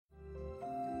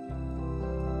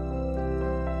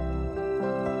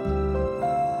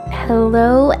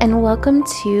Hello and welcome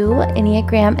to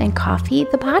Enneagram and Coffee,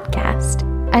 the podcast.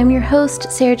 I'm your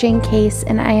host, Sarah Jane Case,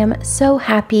 and I am so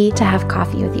happy to have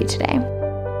coffee with you today.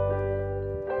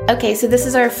 Okay, so this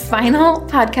is our final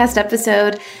podcast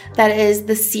episode that is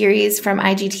the series from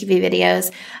IGTV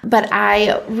videos, but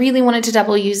I really wanted to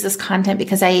double use this content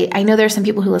because I know there are some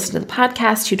people who listen to the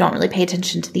podcast who don't really pay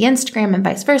attention to the Instagram and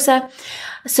vice versa.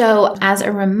 So as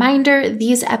a reminder,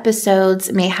 these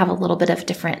episodes may have a little bit of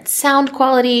different sound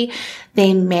quality.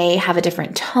 They may have a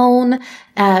different tone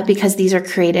because these are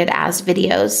created as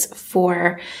videos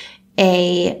for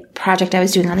a project I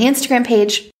was doing on the Instagram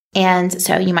page. And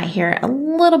so you might hear a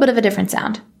little bit of a different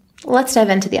sound. Let's dive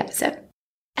into the episode.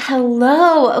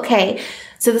 Hello. Okay.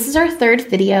 So this is our third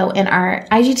video in our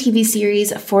IGTV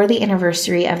series for the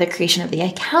anniversary of the creation of the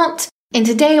account. And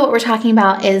today what we're talking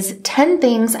about is 10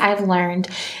 things I've learned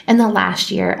in the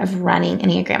last year of running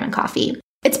Enneagram and Coffee.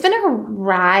 It's been a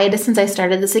ride since I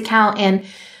started this account and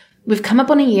we've come up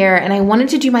on a year, and I wanted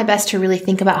to do my best to really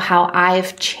think about how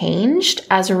I've changed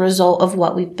as a result of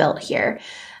what we've built here.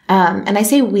 And I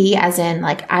say we as in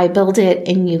like I build it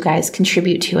and you guys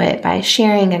contribute to it by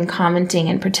sharing and commenting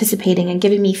and participating and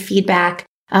giving me feedback.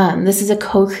 This is a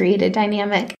co-created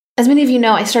dynamic. As many of you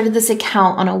know, I started this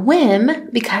account on a whim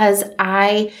because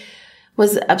I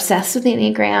was obsessed with the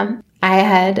Enneagram. I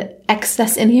had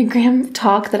excess Enneagram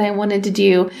talk that I wanted to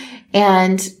do,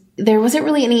 and there wasn't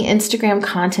really any Instagram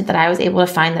content that I was able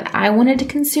to find that I wanted to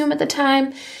consume at the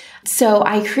time. So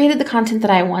I created the content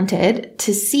that I wanted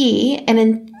to see, and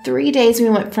in 3 days we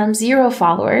went from 0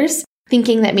 followers,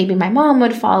 thinking that maybe my mom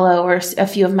would follow or a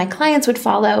few of my clients would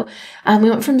follow. We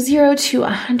went from 0 to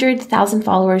 100,000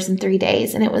 followers in 3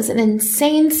 days, and it was an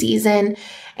insane season,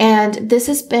 and this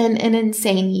has been an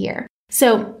insane year.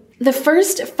 So the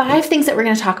first 5 things that we're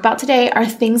going to talk about today are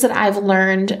things that I've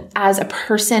learned as a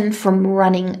person from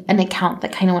running an account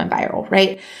that kind of went viral,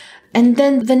 right? And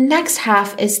then the next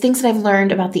half is things that I've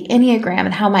learned about the Enneagram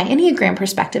and how my Enneagram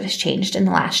perspective has changed in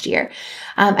the last year.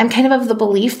 I'm kind of the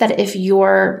belief that if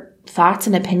your thoughts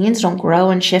and opinions don't grow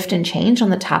and shift and change on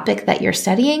the topic that you're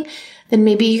studying, then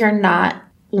maybe you're not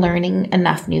learning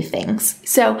enough new things.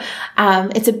 So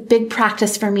it's a big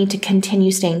practice for me to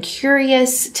continue staying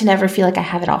curious, to never feel like I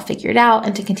have it all figured out,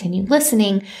 and to continue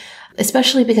listening,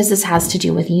 especially because this has to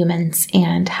do with humans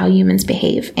and how humans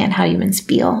behave and how humans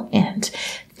feel and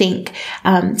think.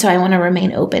 So I want to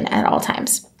remain open at all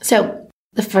times. So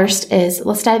the first is,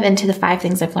 let's dive into the 5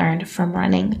 things I've learned from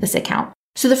running this account.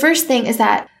 So the first thing is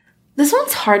that this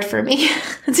one's hard for me.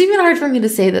 It's even hard for me to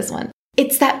say this one.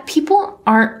 It's that people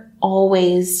aren't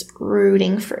always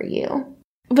rooting for you,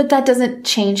 but that doesn't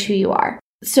change who you are.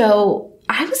 So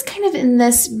I was kind of in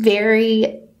this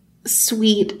very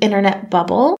sweet internet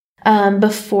bubble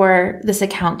before this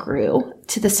account grew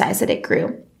to the size that it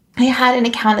grew. I had an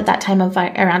account at that time of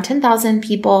around 10,000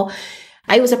 people.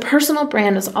 It was a personal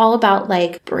brand. It was all about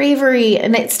like bravery,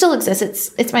 and it still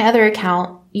exists. It's my other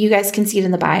account. You guys can see it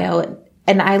in the bio,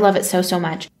 and I love it so, so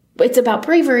much. It's about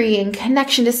bravery and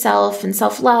connection to self and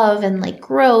self-love and like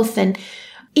growth. And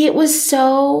it was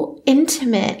so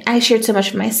intimate. I shared so much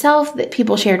of myself that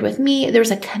people shared with me. There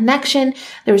was a connection.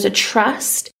 There was a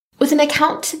trust. With an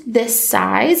account this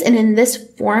size and in this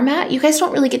format, you guys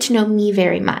don't really get to know me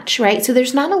very much, right? So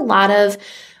there's not a lot of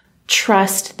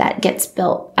trust that gets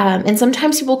built. And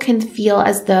sometimes people can feel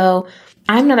as though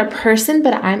I'm not a person,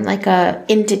 but I'm like a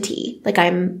entity. Like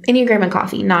I'm Enneagram and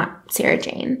Coffee, not Sarah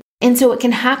Jane. And so what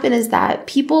can happen is that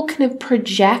people kind of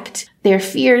project their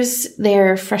fears,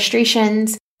 their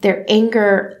frustrations, their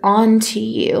anger onto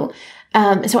you.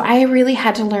 So I really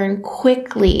had to learn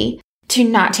quickly to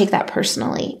not take that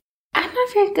personally. I'm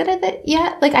not very good at it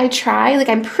yet. Like I try, like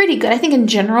I'm pretty good. I think in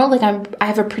general, like I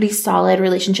have a pretty solid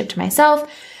relationship to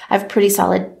myself. I have pretty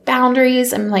solid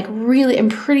boundaries. I'm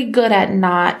pretty good at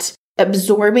not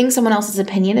absorbing someone else's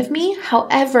opinion of me.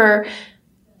 However,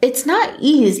 it's not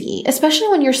easy, especially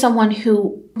when you're someone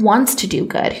who wants to do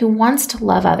good, who wants to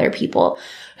love other people,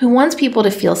 who wants people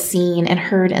to feel seen and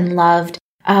heard and loved.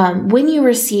 When you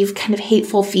receive kind of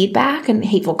hateful feedback and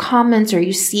hateful comments, or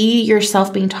you see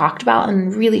yourself being talked about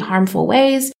in really harmful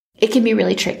ways, it can be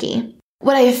really tricky.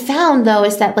 What I have found though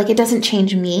is that like it doesn't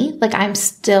change me. Like I'm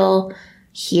still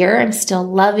here. I'm still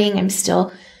loving. I'm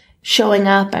still showing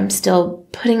up. I'm still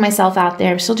putting myself out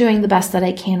there. I'm still doing the best that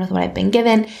I can with what I've been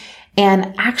given.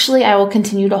 And actually, I will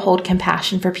continue to hold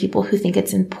compassion for people who think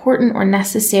it's important or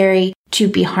necessary to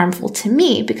be harmful to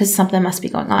me because something must be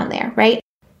going on there, right?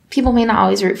 People may not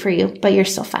always root for you, but you're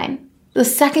still fine. The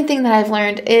second thing that I've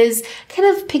learned is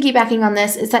kind of piggybacking on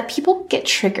this is that people get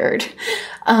triggered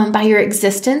by your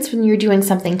existence when you're doing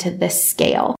something to this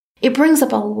scale. It brings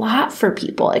up a lot for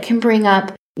people. It can bring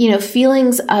up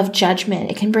feelings of judgment.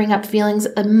 It can bring up feelings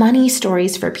of money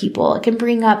stories for people. It can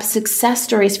bring up success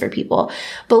stories for people,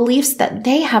 beliefs that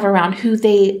they have around who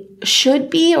they should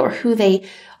be or who they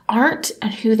aren't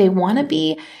and who they want to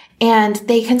be. And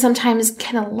they can sometimes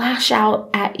kind of lash out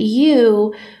at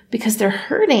you because they're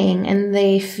hurting and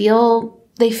they feel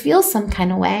some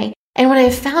kind of way. And what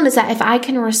I've found is that if I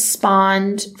can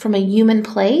respond from a human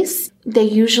place, they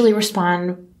usually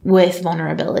respond with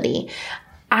vulnerability.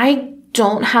 I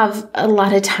don't have a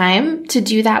lot of time to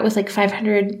do that with like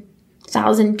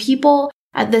 500,000 people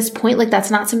at this point. Like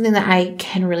that's not something that I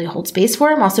can really hold space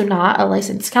for. I'm also not a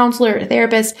licensed counselor or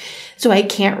therapist, so I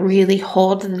can't really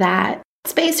hold that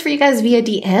space for you guys via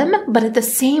DM. But at the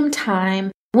same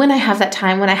time, when I have that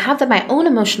time, when I have my own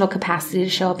emotional capacity to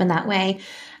show up in that way,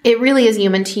 it really is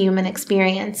human to human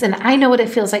experience. And I know what it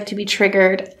feels like to be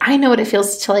triggered. I know what it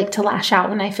feels to lash out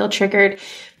when I feel triggered.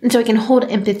 And so I can hold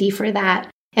empathy for that.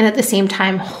 And at the same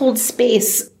time, hold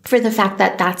space for the fact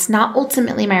that that's not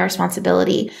ultimately my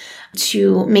responsibility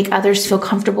to make others feel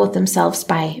comfortable with themselves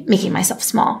by making myself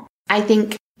small. I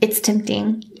think it's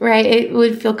tempting, right? It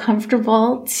would feel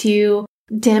comfortable to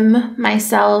dim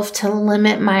myself, to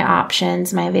limit my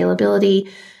options, my availability,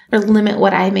 or limit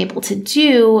what I'm able to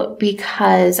do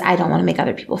because I don't want to make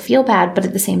other people feel bad. But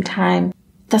at the same time,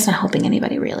 that's not helping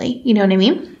anybody really. You know what I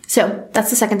mean? So that's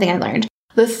the second thing I learned.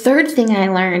 The third thing I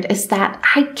learned is that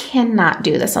I cannot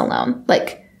do this alone.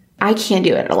 Like, I can't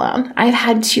do it alone. I've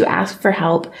had to ask for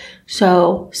help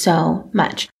so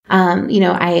much.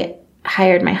 I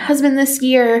hired my husband this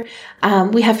year.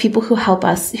 We have people who help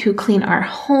us, who clean our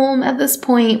home at this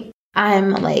point.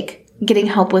 I'm like getting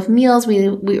help with meals. We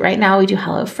right now we do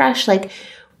HelloFresh. Like,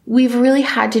 we've really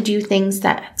had to do things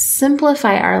that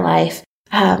simplify our life,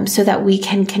 so that we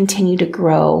can continue to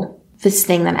grow this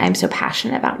thing that I'm so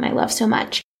passionate about and I love so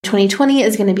much. 2020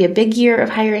 is going to be a big year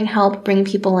of hiring help, bringing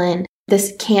people in.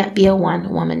 This can't be a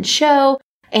one-woman show.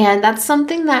 And that's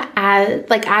something that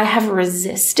I have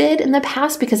resisted in the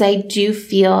past because I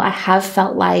have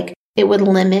felt like it would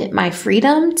limit my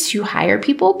freedom to hire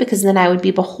people because then I would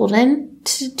be beholden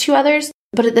to others.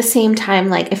 But at the same time,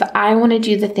 like if I want to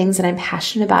do the things that I'm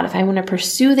passionate about, if I want to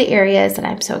pursue the areas that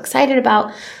I'm so excited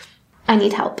about, I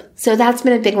need help. So that's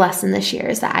been a big lesson this year,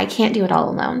 is that I can't do it all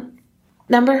alone.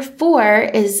 Number 4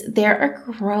 is there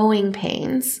are growing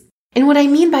pains. And what I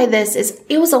mean by this is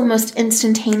it was almost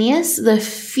instantaneous, the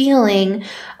feeling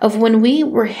of when we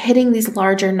were hitting these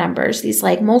larger numbers, these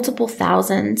like multiple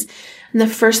thousands in the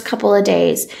first couple of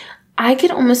days. I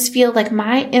could almost feel like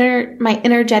my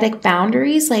energetic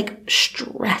boundaries like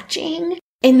stretching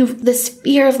in this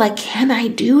fear of like, can I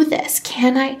do this?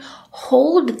 Can I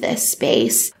hold this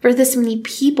space for this many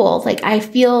people? Like, I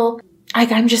feel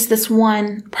like I'm just this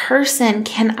one person.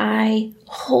 Can I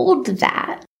hold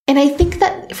that? And I think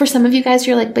that for some of you guys,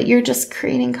 you're like, but you're just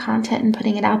creating content and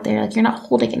putting it out there. Like, you're not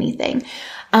holding anything.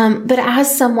 But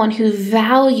as someone who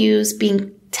values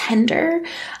being tender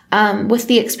with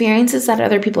the experiences that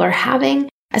other people are having,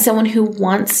 as someone who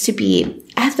wants to be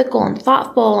ethical and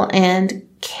thoughtful and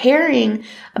caring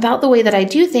about the way that I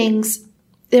do things,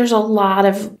 there's a lot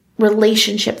of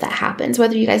relationship that happens,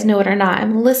 whether you guys know it or not.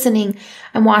 I'm listening,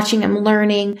 I'm watching, I'm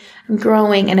learning, I'm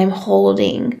growing, and I'm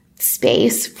holding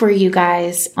space for you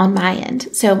guys on my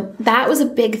end. So that was a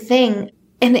big thing.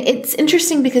 And it's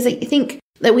interesting because I think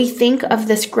that we think of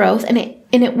this growth and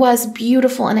it was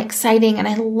beautiful and exciting. And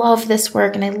I love this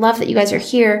work. And I love that you guys are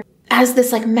here as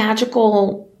this like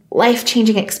magical,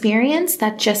 life-changing experience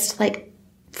that just like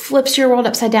flips your world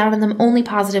upside down in the only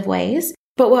positive ways.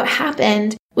 But what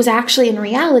happened was actually in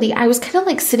reality, I was kind of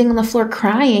like sitting on the floor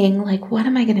crying, like, what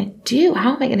am I going to do?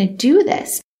 How am I going to do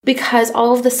this? Because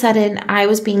all of a sudden I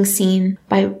was being seen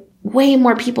by way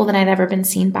more people than I'd ever been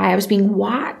seen by. I was being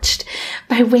watched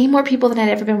by way more people than I'd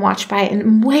ever been watched by,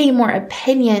 and way more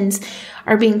opinions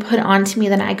are being put onto me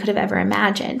than I could have ever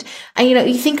imagined. And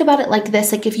you think about it like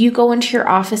this, like if you go into your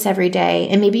office every day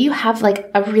and maybe you have like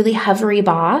a really hovery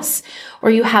boss, or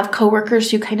you have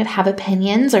coworkers who kind of have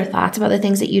opinions or thoughts about the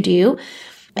things that you do,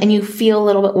 and you feel a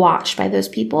little bit watched by those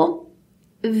people.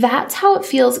 That's how it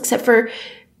feels, except for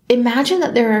imagine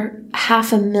that there are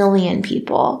 500,000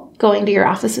 people going to your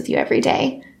office with you every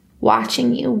day,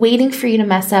 watching you, waiting for you to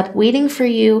mess up, waiting for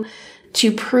you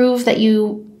to prove that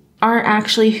you aren't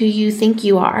actually who you think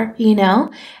you are,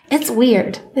 It's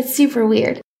weird. It's super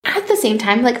weird. At the same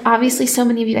time, like obviously so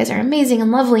many of you guys are amazing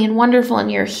and lovely and wonderful, and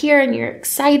you're here and you're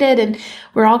excited and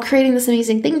we're all creating this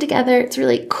amazing thing together. It's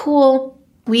really cool.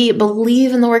 We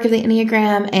believe in the work of the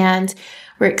Enneagram and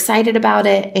we're excited about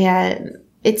it, and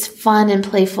it's fun and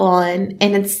playful and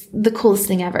it's the coolest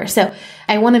thing ever. So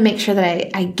I want to make sure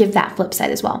that I give that flip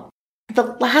side as well.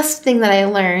 The last thing that I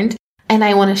learned, and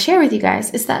I want to share with you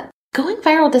guys, is that going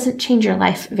viral doesn't change your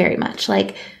life very much.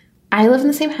 Like, I live in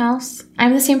the same house.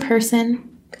 I'm the same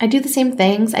person. I do the same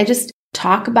things. I just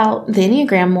talk about the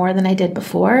Enneagram more than I did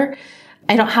before.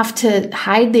 I don't have to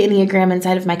hide the Enneagram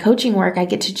inside of my coaching work. I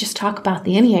get to just talk about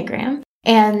the Enneagram.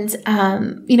 And,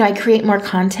 I create more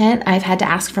content. I've had to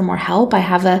ask for more help. I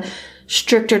have a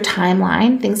stricter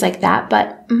timeline, things like that.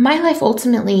 But my life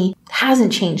ultimately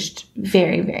hasn't changed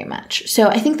very, very much. So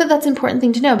I think that that's an important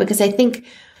thing to know, because I think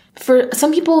for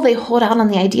some people, they hold out on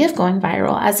the idea of going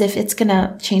viral as if it's going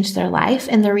to change their life.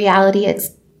 And the reality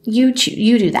is you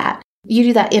do that. You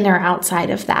do that in or outside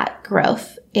of that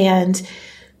growth. And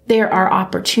there are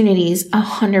opportunities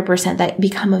 100% that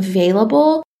become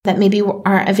available that maybe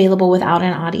aren't available without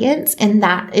an audience. And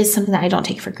that is something that I don't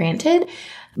take for granted.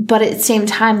 But at the same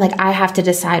time, like, I have to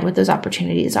decide what those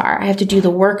opportunities are. I have to do the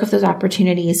work of those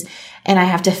opportunities, and I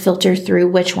have to filter through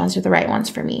which ones are the right ones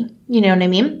for me. You know what I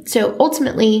mean? So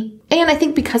ultimately, and I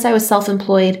think because I was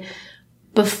self-employed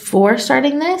before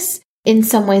starting this, in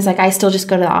some ways, like, I still just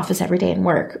go to the office every day and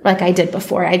work like I did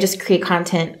before. I just create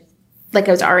content like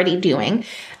I was already doing.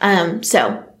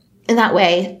 So in that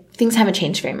way, things haven't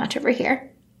changed very much over here.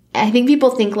 I think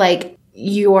people think like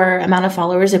your amount of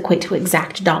followers equate to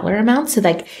exact dollar amounts. So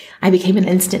like, I became an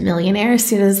instant millionaire as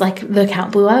soon as like the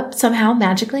account blew up somehow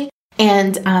magically.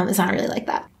 And it's not really like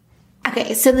that.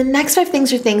 Okay, so the next 5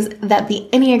 things are things that the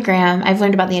Enneagram, I've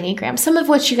learned about the Enneagram, some of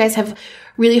which you guys have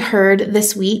really heard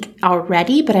this week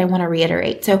already, but I want to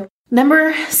reiterate. So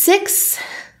number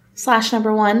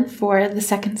 6/number 1 for the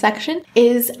second section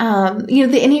is, the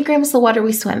Enneagram is the water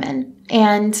we swim in.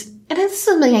 And this is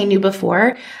something I knew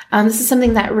before. This is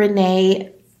something that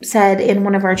Renee said in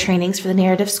one of our trainings for the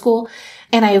narrative school.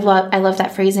 And I love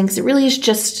that phrasing, because it really is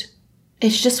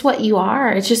it's just what you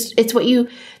are.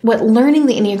 What learning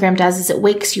the Enneagram does is it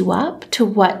wakes you up to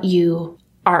what you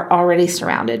are already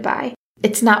surrounded by.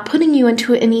 It's not putting you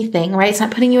into anything, right? It's not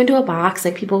putting you into a box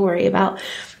like people worry about.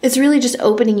 It's really just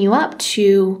opening you up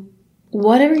to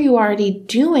whatever you're already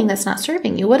doing that's not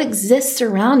serving you, what exists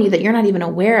around you that you're not even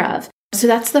aware of. So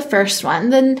that's the first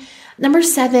one. Then number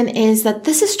 7 is that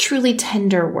this is truly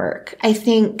tender work. I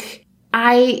think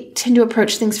I tend to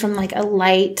approach things from like a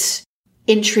light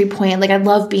entry point. Like, I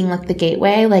love being like the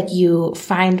gateway. Like, you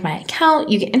find my account,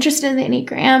 you get interested in the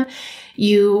Enneagram,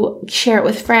 you share it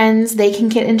with friends, they can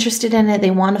get interested in it,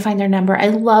 they want to find their number. I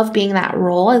love being that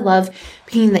role. I love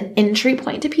being the entry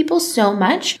point to people so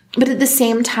much. But at the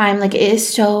same time, like, it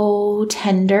is so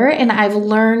tender. And I've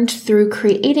learned through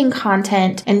creating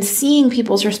content and seeing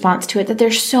people's response to it that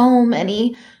there's so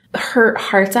many hurt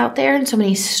hearts out there and so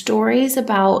many stories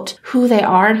about who they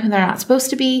are and who they're not supposed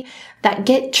to be that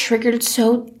get triggered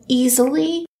so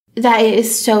easily that it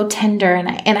is so tender.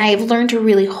 And I've learned to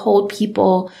really hold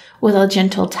people with a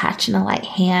gentle touch and a light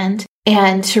hand,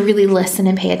 and to really listen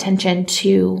and pay attention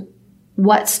to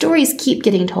what stories keep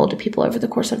getting told to people over the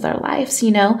course of their lives.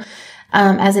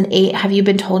 As an 8, have you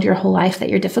been told your whole life that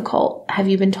you're difficult? Have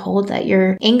you been told that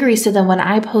you're angry? So then when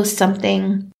I post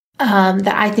something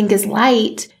that I think is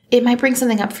light, it might bring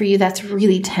something up for you that's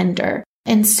really tender.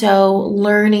 And so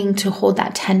learning to hold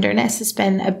that tenderness has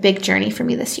been a big journey for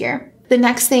me this year. The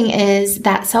next thing is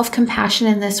that self-compassion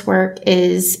in this work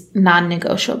is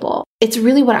non-negotiable. It's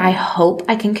really what I hope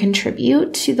I can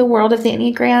contribute to the world of the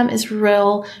Enneagram, is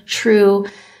real, true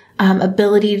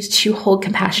ability to hold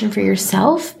compassion for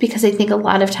yourself. Because I think a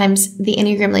lot of times the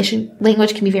Enneagram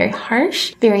language can be very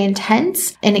harsh, very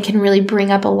intense, and it can really bring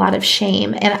up a lot of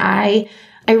shame. And I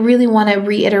really want to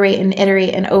reiterate and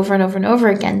iterate and over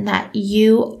again that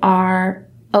you are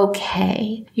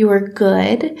okay. You are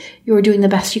good. You are doing the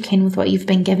best you can with what you've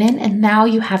been given. And now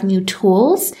you have new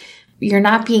tools. You're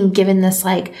not being given this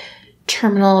like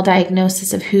terminal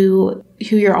diagnosis of who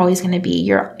you're always going to be.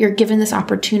 You're given this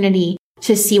opportunity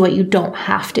to see what you don't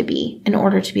have to be in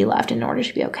order to be loved, in order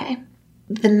to be okay.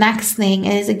 The next thing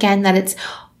is, again, that it's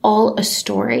all a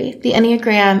story. The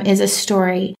Enneagram is a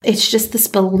story. It's just this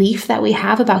belief that we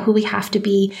have about who we have to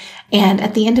be. And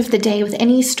at the end of the day, with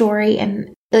any story,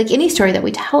 and like any story that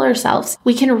we tell ourselves,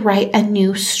 we can write a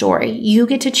new story. You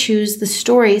get to choose the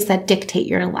stories that dictate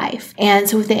your life. And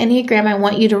so with the Enneagram, I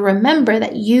want you to remember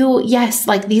that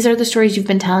these are the stories you've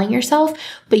been telling yourself,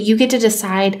 but you get to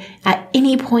decide at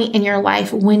any point in your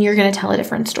life when you're going to tell a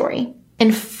different story.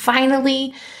 And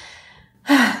finally,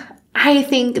 I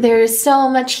think there is so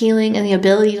much healing in the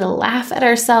ability to laugh at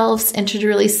ourselves and to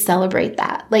really celebrate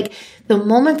that. Like the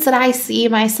moments that I see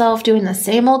myself doing the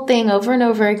same old thing over and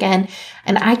over again,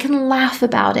 and I can laugh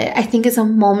about it, I think is a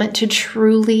moment to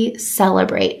truly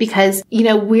celebrate because,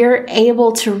 we're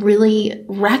able to really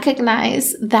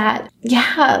recognize that,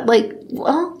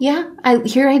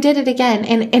 I did it again.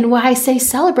 And why I say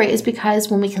celebrate is because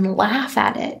when we can laugh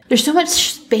at it, there's so much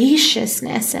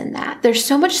spaciousness in that. There's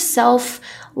so much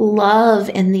self-love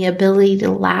in the ability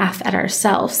to laugh at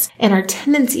ourselves and our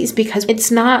tendencies because it's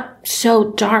not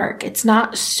so dark. It's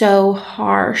not so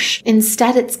harsh.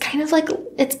 Instead, it's kind of like,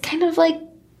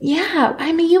 yeah,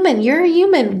 I'm a human. You're a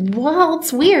human. Well,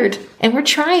 it's weird. And we're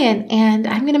trying and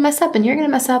I'm going to mess up and you're going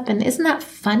to mess up. And isn't that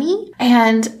funny?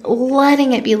 And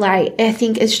letting it be light, I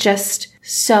think is just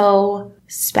so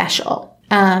special.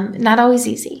 Not always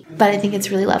easy, but I think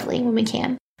it's really lovely when we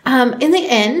can. In the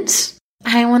end,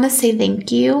 I want to say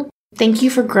thank you. Thank you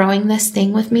for growing this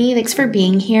thing with me. Thanks for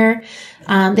being here.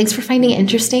 Thanks for finding it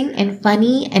interesting and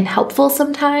funny and helpful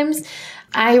sometimes.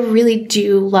 I really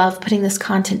do love putting this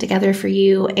content together for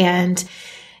you. And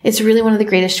it's really one of the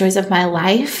greatest joys of my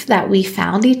life that we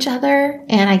found each other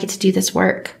and I get to do this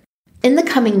work. In the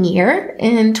coming year,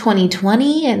 in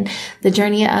 2020 and the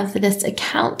journey of this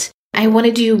account, I want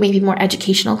to do maybe more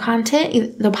educational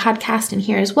content, the podcast and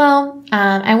here as well.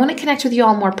 I want to connect with you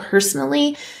all more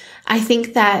personally. I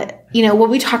think that, what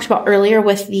we talked about earlier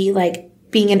with the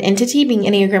being an entity, being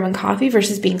Enneagram and Coffee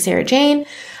versus being Sarah Jane.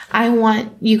 I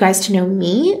want you guys to know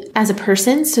me as a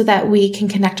person so that we can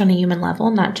connect on a human level,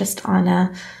 not just on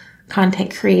a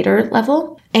content creator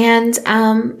level. And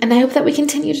I hope that we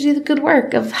continue to do the good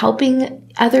work of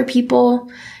helping other people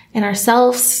and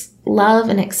ourselves love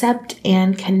and accept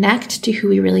and connect to who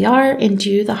we really are and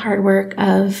do the hard work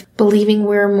of believing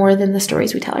we're more than the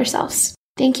stories we tell ourselves.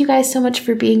 Thank you guys so much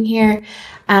for being here.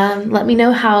 Let me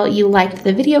know how you liked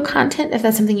the video content, if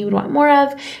that's something you would want more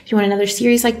of, if you want another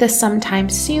series like this sometime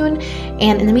soon.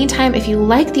 And in the meantime, if you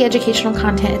like the educational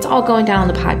content, it's all going down on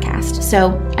the podcast.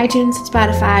 So iTunes,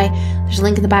 Spotify, there's a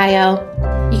link in the bio.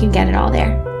 You can get it all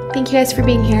there. Thank you guys for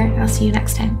being here. I'll see you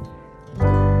next time.